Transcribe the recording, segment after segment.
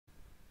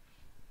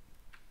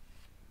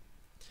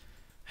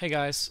Hey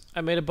guys,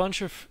 I made a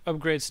bunch of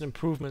upgrades and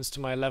improvements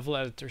to my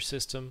LevelEditor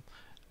system,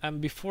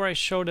 and before I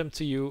show them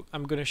to you,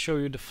 I'm going to show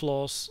you the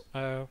flaws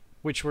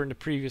which were in the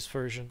previous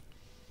version.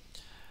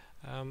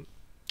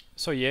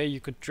 So yeah, you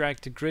could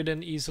drag the grid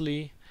in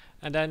easily,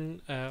 and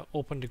then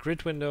open the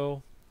grid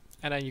window,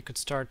 and then you could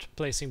start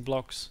placing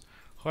blocks.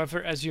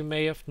 However, as you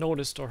may have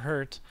noticed or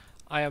heard,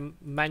 I am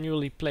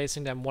manually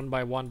placing them one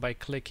by one by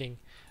clicking,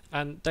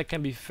 and that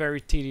can be very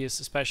tedious,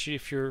 especially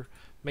if you're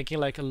making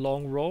like a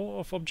long row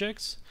of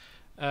objects.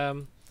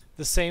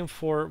 The same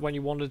for when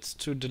you wanted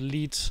to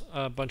delete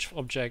a bunch of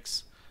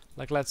objects.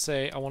 Like let's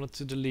say I wanted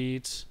to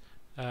delete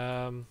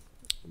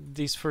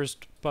these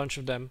first bunch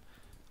of them.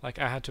 Like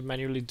I had to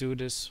manually do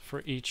this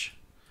for each.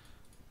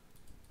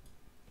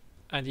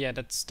 And yeah,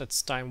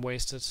 that's time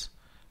wasted.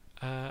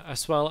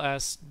 As well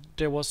as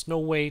there was no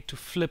way to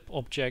flip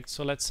objects.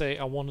 So let's say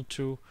I wanted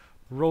to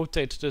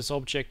rotate this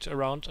object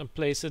around and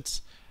place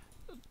it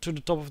to the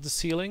top of the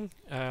ceiling.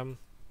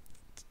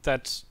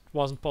 That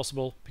wasn't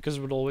possible because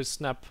it would always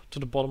snap to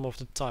the bottom of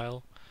the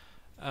tile.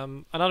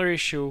 Another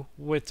issue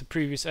with the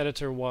previous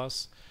editor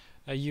was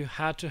you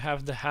had to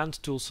have the hand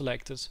tool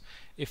selected.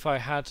 If I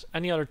had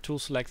any other tool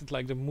selected,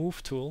 like the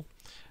move tool,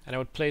 and I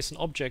would place an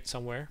object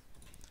somewhere,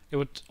 it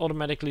would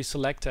automatically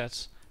select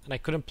that, and I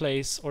couldn't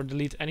place or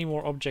delete any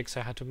more objects.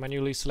 I had to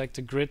manually select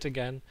the grid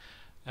again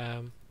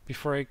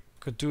before I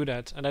could do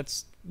that, and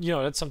that's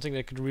something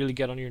that could really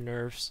get on your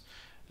nerves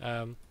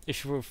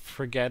if you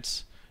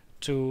forget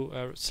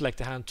to select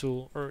the hand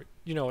tool, or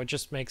it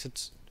just makes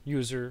it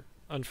user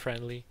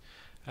unfriendly.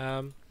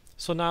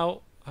 So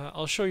now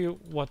I'll show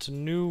you what the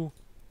new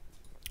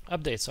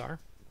updates are.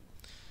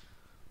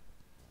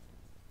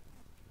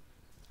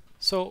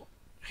 So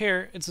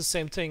here it's the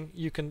same thing.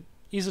 You can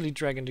easily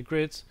drag in the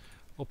grid,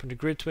 open the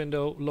grid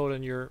window, load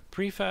in your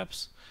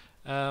prefabs,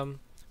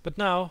 but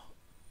now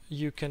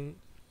you can,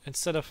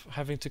 instead of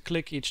having to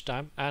click each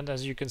time, and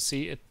as you can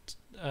see, it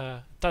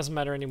doesn't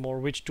matter anymore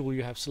which tool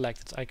you have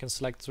selected. I can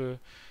select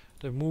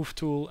the move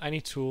tool,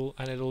 any tool,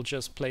 and it'll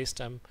just place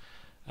them.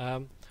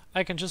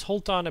 I can just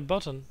hold down a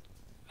button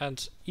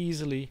and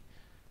easily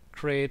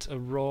create a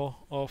row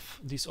of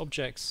these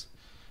objects.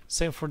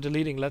 Same for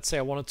deleting. Let's say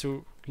I wanted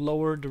to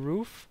lower the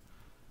roof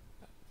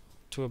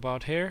to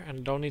about here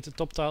and don't need the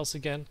top tiles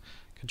again.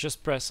 I can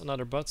just press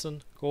another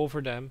button, go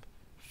over them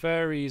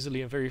very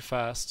easily and very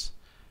fast,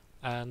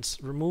 and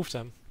remove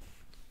them.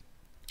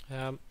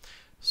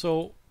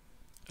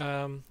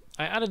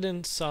 I added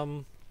in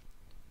some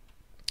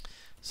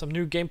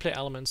new gameplay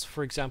elements.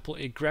 For example,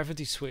 a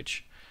gravity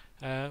switch.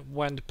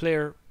 When the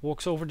player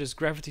walks over this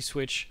gravity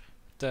switch,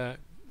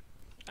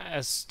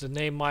 as the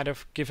name might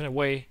have given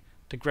away,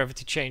 the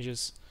gravity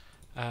changes.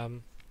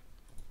 And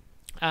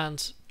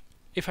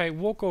if I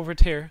walk over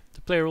it here,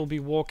 the player will be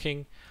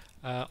walking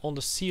on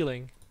the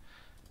ceiling.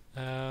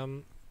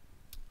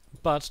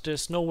 But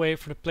there's no way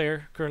for the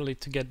player currently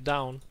to get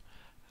down.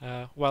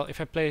 Well, if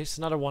I place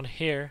another one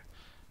here,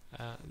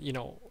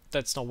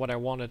 that's not what I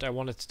wanted. I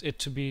wanted it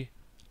to be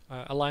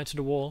aligned to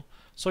the wall.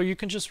 So you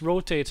can just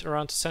rotate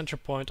around the center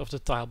point of the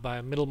tile by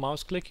a middle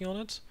mouse clicking on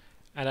it,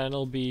 and then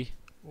it'll be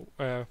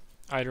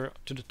either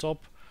to the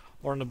top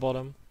or on the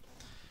bottom.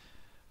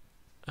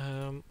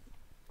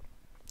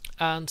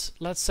 And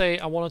let's say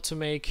I wanted to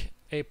make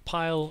a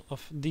pile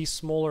of these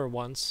smaller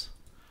ones.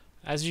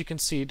 As you can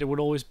see, there would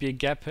always be a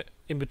gap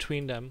in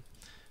between them.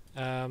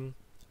 I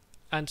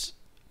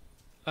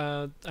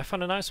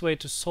found a nice way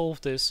to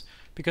solve this,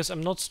 because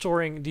I'm not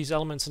storing these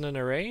elements in an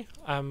array.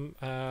 I'm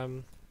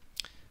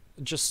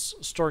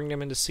just storing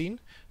them in the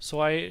scene.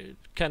 So I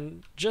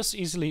can just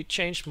easily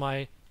change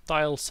my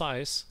tile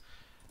size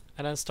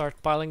and then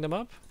start piling them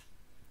up.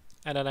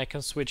 And then I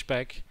can switch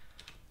back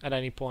at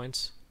any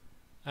point.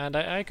 And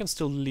I can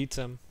still delete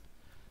them.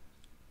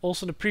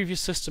 Also, in the previous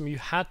system, you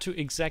had to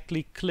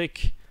exactly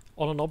click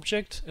on an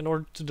object in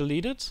order to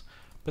delete it.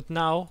 But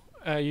now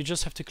you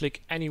just have to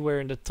click anywhere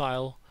in the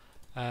tile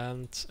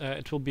and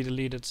it will be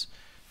deleted.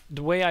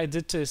 The way I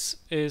did this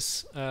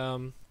is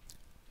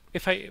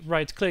if I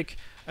right click,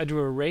 I do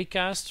a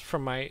raycast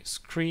from my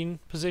screen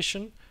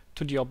position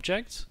to the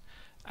object,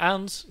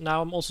 and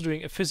now I'm also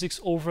doing a physics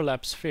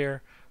overlap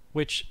sphere,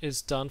 which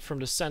is done from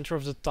the center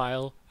of the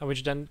tile and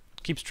which then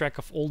keeps track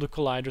of all the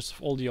colliders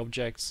of all the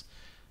objects.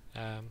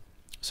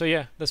 So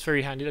yeah, that's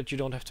very handy that you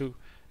don't have to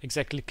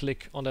exactly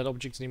click on that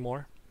object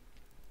anymore.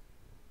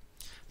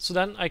 So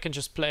then I can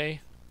just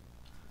play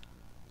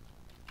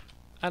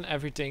and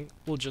everything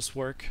will just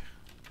work.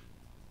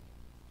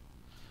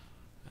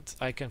 And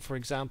I can, for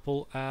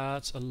example,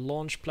 add a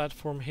launch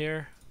platform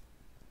here.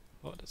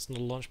 Oh, that's not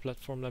a launch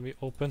platform. Let me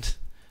open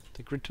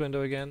the grid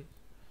window again.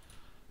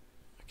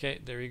 Okay,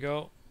 there you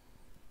go.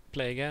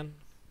 Play again.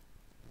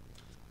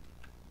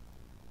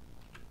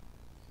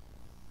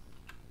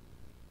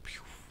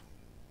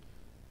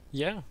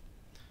 Yeah.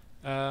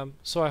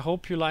 So I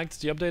hope you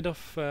liked the update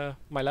of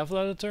my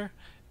LevelEditor.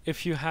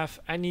 If you have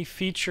any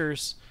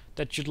features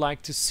that you'd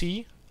like to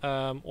see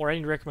or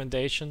any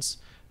recommendations,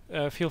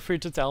 feel free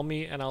to tell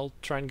me and I'll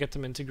try and get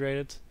them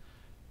integrated.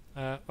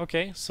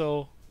 Okay,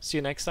 so see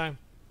you next time.